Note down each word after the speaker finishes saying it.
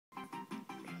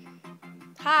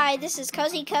Hi, this is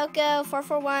Cozy Coco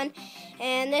 441,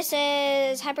 and this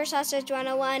is Hyper Sausage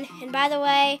 101. And by the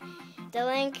way, the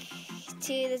link to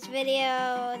this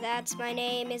video, that's my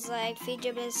name, is like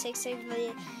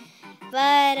Fujibus66, but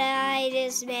I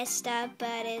just messed up,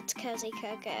 but it's Cozy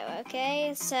Coco,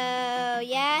 okay? So,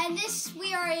 yeah. And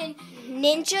we are in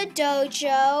Ninja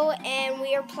Dojo, and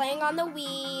we are playing on the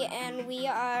Wii, and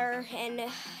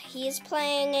he's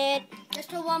playing it.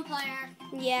 just a one player.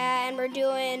 Yeah, and we're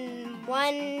doing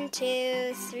 1,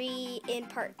 2, 3 in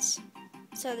parts.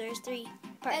 So there's 3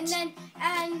 parts. And then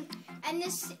and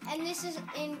this is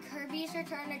in Kirby's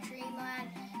Return to Dreamland.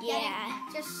 Yeah.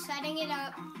 Just setting it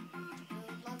up.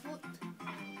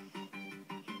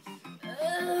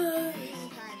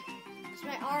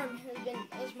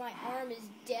 My arm is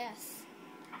death.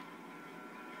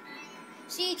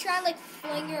 See, you try like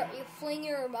fling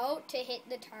your remote to hit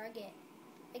the target.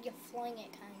 Like you fling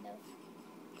it kind of.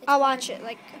 I'll watch it.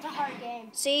 Like, it's a hard game.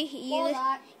 See,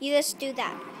 you just do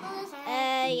that.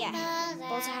 Yeah.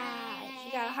 Bullseye.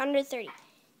 You got 130.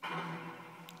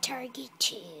 Target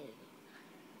 2.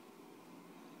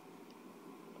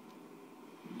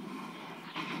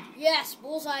 Yes,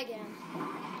 bullseye again.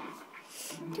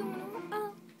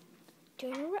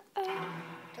 30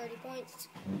 points.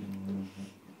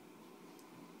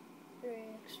 3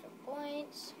 extra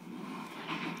points.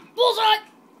 Bullseye!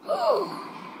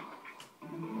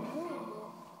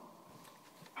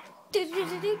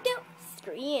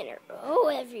 3 in a row,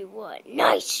 everyone.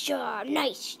 Nice job,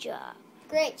 nice job.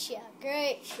 Great job,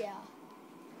 great job.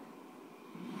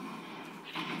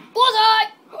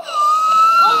 Bullseye!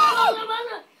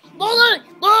 Bullseye!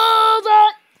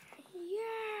 Bullseye!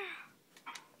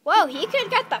 Whoa, he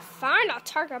could get the final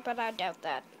target, but I doubt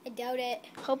that. I doubt it.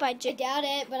 Hope I I doubt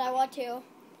it, but I want to.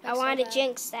 I want to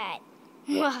jinx that.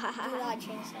 Do not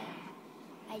jinx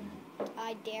that.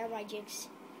 I dare my jinx.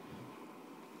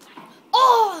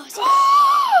 Oh!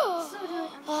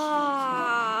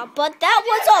 But that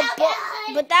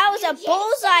was a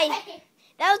bullseye.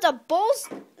 That was a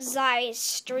bullseye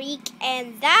streak,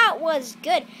 and that was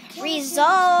good.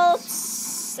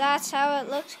 Results. That's how it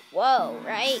looks. Whoa,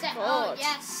 right? Oh,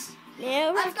 yes.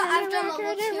 No I've done level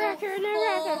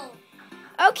 2.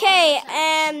 Okay,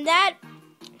 and that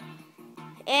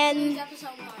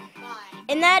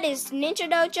is Ninja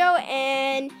Dojo,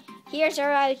 and here's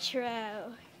our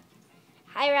outro.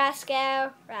 Hi,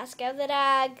 Rasco. Rasco the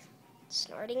dog.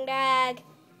 Snorting dog.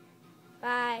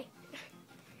 Bye.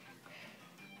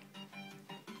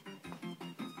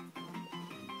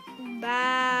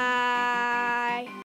 Bye.